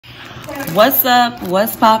What's up?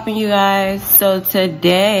 What's poppin', you guys? So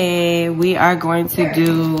today we are going to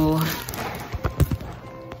do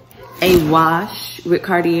a wash with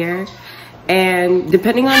Cartier, and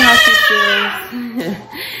depending on how she feels,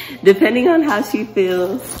 depending on how she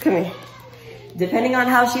feels, come here. Depending on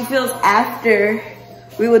how she feels after,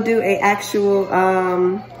 we will do a actual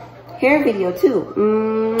hair video too.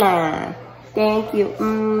 Mwah. Thank you.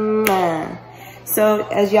 Mwah. So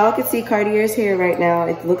as y'all can see, Cartier's hair right now,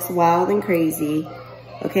 it looks wild and crazy,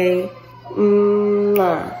 okay?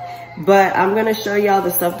 But I'm gonna show y'all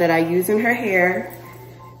the stuff that I use in her hair,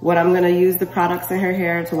 what I'm gonna use the products in her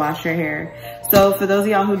hair to wash her hair. So for those of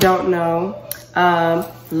y'all who don't know,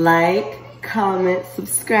 like, comment,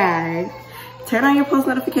 subscribe, turn on your post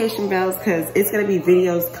notification bells because it's gonna be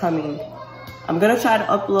videos coming. I'm gonna try to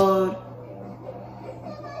upload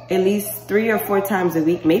at least 3 or 4 times a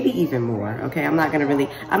week, maybe even more, okay? I'm not even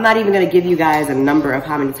gonna give you guys a number of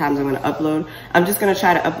how many times I'm gonna upload. I'm just gonna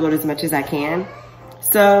try to upload as much as I can.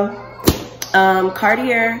 So,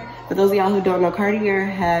 Cartier, for those of y'all who don't know, Cartier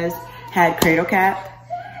has had Cradle Cap,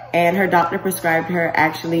 and her doctor prescribed her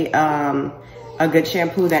actually a good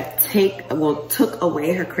shampoo that took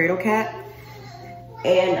away her Cradle Cap.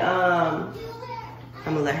 And I'm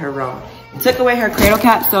gonna let her roam. Took away her Cradle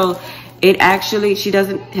Cap, so it actually, I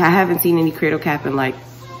haven't seen any Cradle Cap in like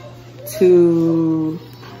a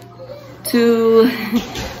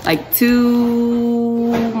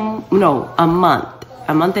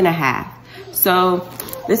month and a half. So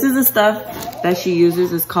this is the stuff that she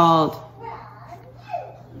uses. It's called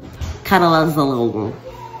KETOCONAZOLE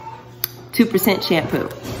 2% shampoo.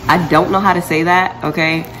 I don't know how to say that,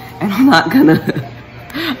 okay? And I'm not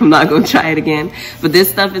gonna try it again, but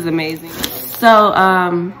this stuff is amazing. So,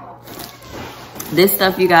 this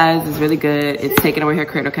stuff, you guys, is really good. It's taking away her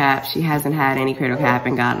Cradle Cap. She hasn't had any Cradle Cap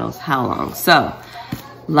in God knows how long. So,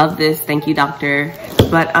 love this. Thank you, doctor.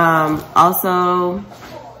 But also,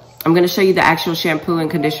 I'm going to show you the actual shampoo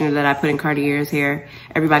and conditioner that I put in Cartier's hair.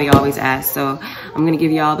 Everybody always asks. So, I'm going to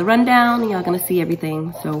give you all the rundown, and y'all going to see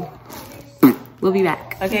everything. So, we'll be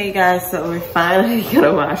back. Okay, you guys. So, we're finally going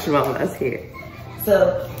to wash Mama's hair.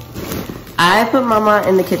 So, I put Mama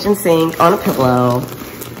in the kitchen sink on a pillow.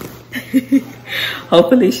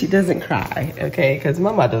 Hopefully she doesn't cry, okay? Because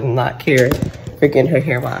Mama does not care for getting her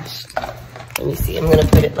hair washed. Let me see, I'm gonna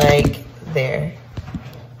put it like there.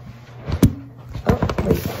 Oh,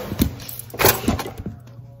 wait.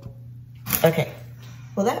 Okay,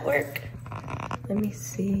 will that work? Let me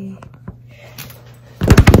see.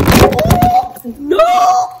 No!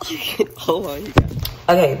 Hold on, you guys.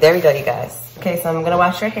 Okay, there we go, you guys. Okay, so I'm gonna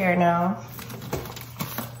wash her hair now.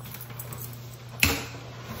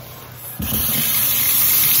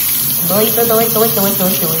 Do it.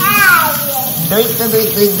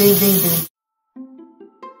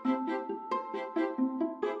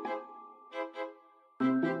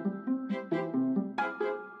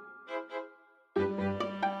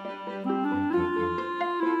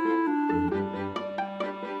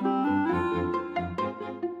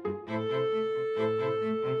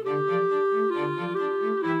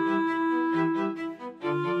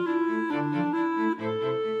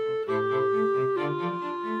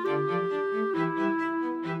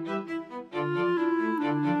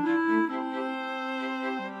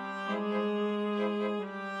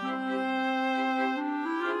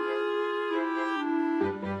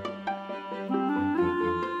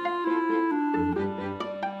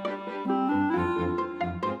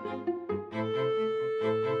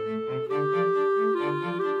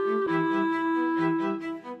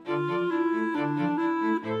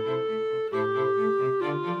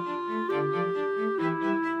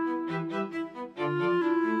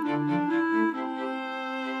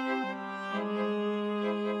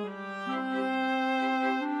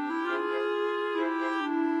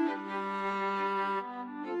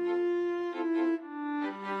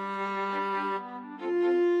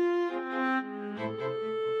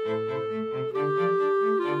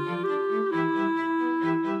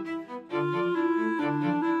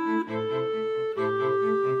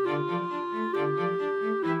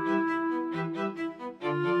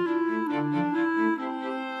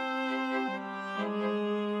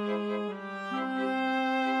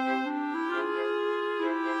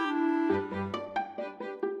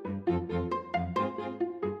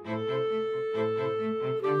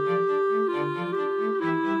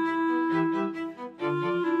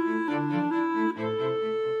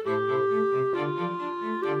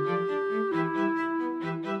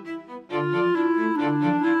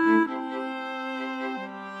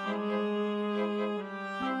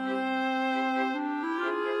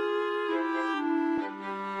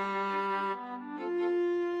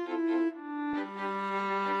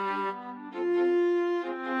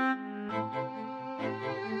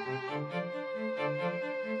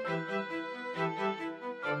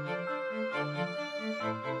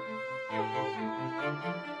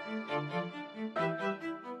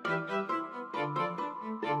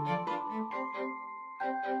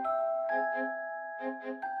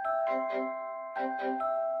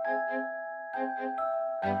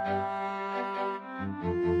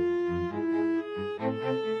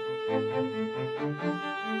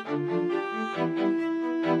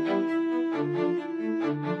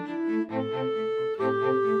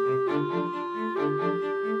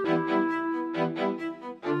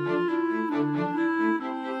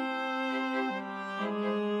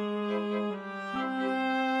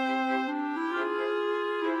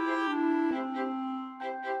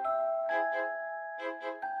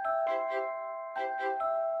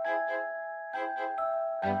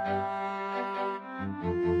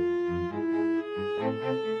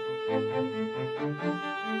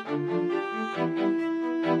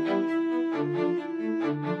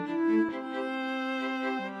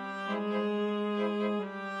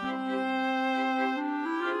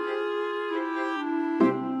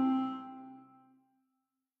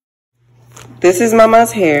 This is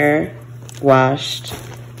Mama's hair washed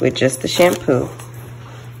with just the shampoo,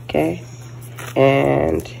 okay?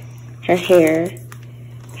 And her hair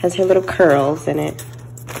has her little curls in it.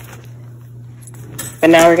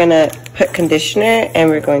 But now we're gonna put conditioner and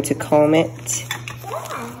we're going to comb it.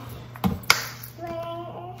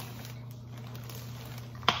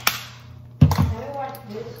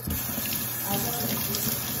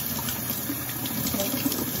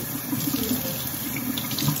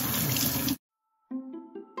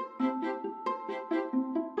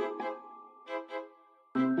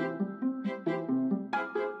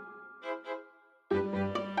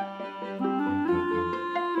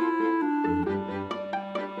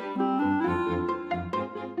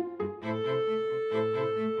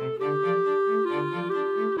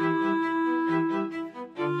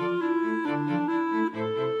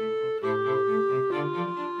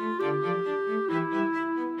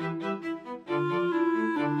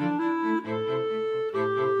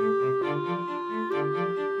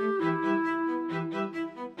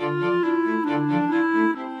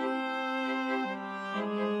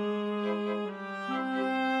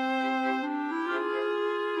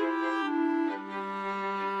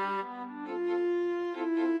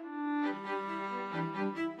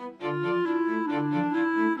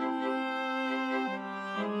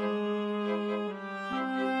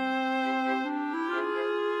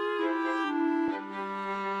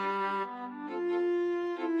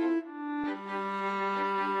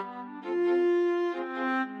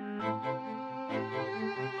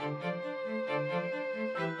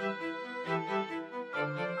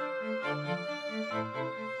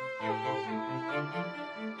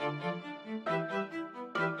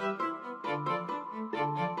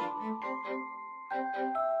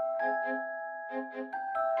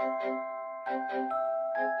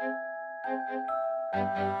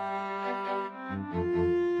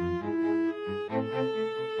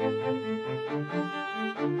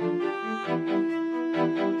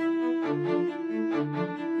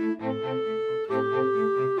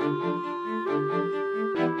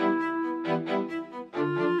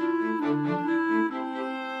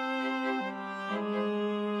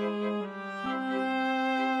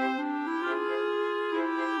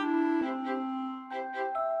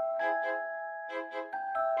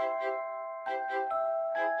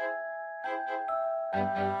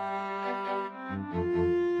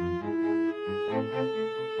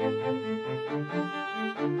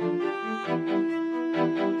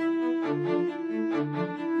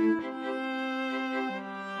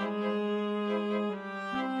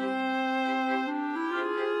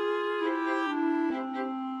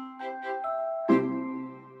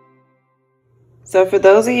 So for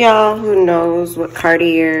those of y'all who knows what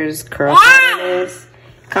Cartier's curl pattern is,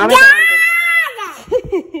 comment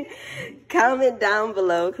down, comment down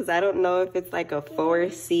below, because I don't know if it's like a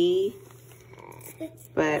 4C,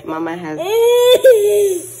 but Mama has,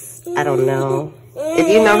 I don't know. If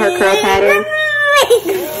you know her curl pattern.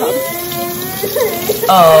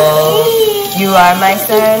 Oh, you are my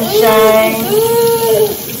sunshine,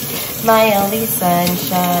 my only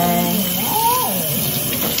sunshine.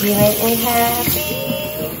 You make me happy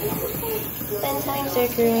when times are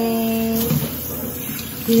great.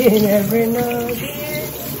 You never know, dear,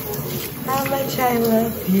 how much I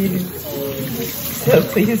love you. So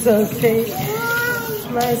please don't take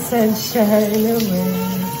my sunshine away.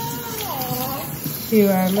 You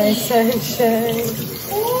are my sunshine,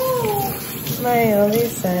 my only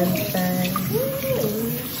sunshine.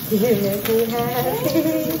 You make me happy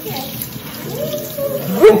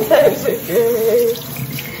when times are great.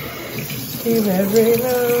 You never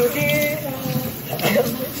know, dear, how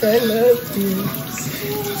much I love you.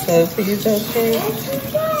 So please don't take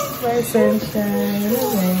my sunshine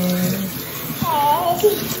away.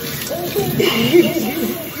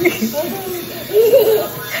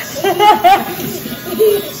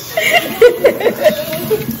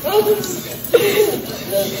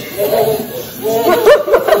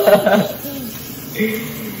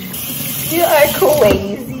 You are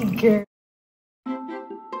crazy, girl.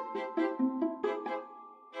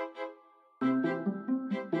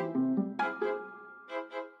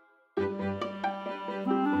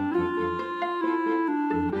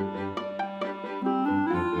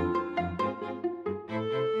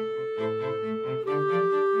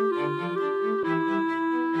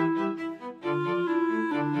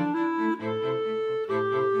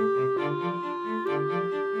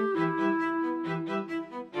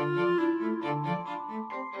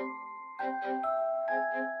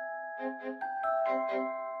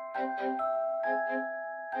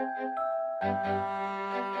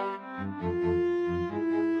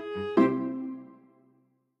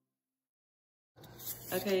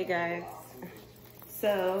 Okay, you guys.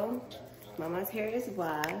 So, Mama's hair is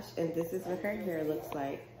washed, and this is what her hair looks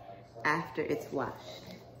like after it's washed.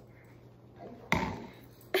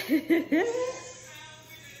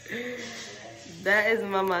 That is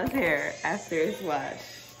Mama's hair after it's washed.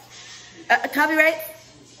 Copyright,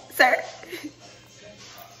 sir.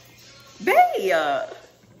 Bae.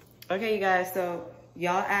 Okay, you guys, so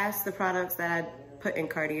y'all asked the products that I put in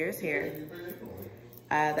Cartier's hair.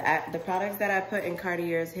 The products that I put in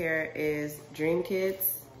Cartier's hair is Dream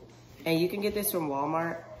Kids, and you can get this from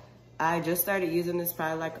Walmart. I just started using this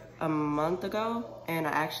probably like a month ago, and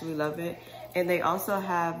I actually love it. And they also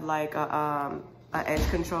have like a edge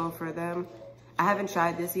control for them. I haven't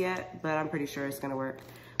tried this yet, but I'm pretty sure it's gonna work.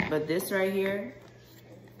 But this right here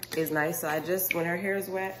is nice. So I just, when her hair is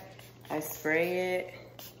wet, I spray it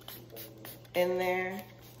in there,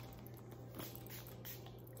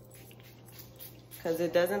 because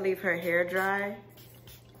it doesn't leave her hair dry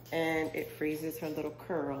and it freezes her little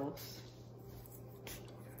curls.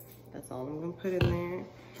 That's all I'm gonna put in there.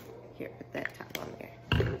 Here, put that top on there.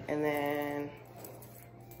 And then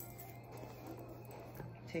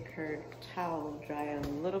take her towel, dry it a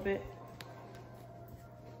little bit.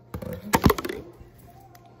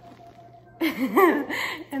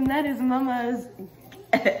 And that is Mama's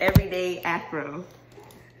everyday afro.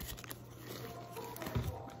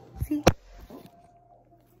 See?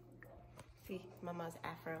 See, Mama's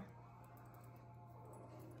afro.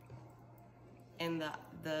 And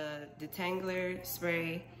the Detangler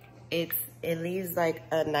spray, it leaves like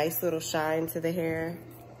a nice little shine to the hair.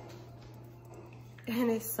 And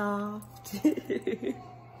it's soft.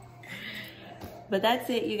 But that's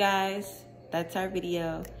it, you guys. That's our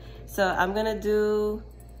video. So I'm gonna do,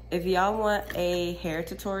 if y'all want a hair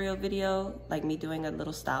tutorial video, like me doing a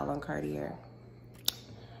little style on Cartier,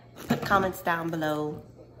 put comments down below.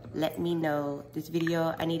 Let me know. This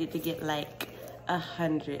video, I needed to get like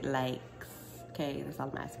 100 likes. Okay, that's all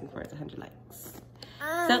I'm asking for, is 100 likes.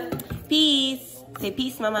 So, peace. Say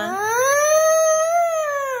peace, Mama.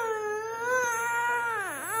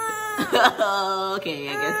 Okay,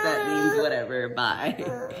 I guess that means whatever. Bye.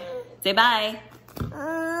 Say bye.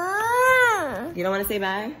 You don't want to say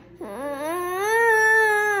bye? All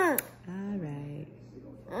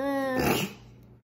right.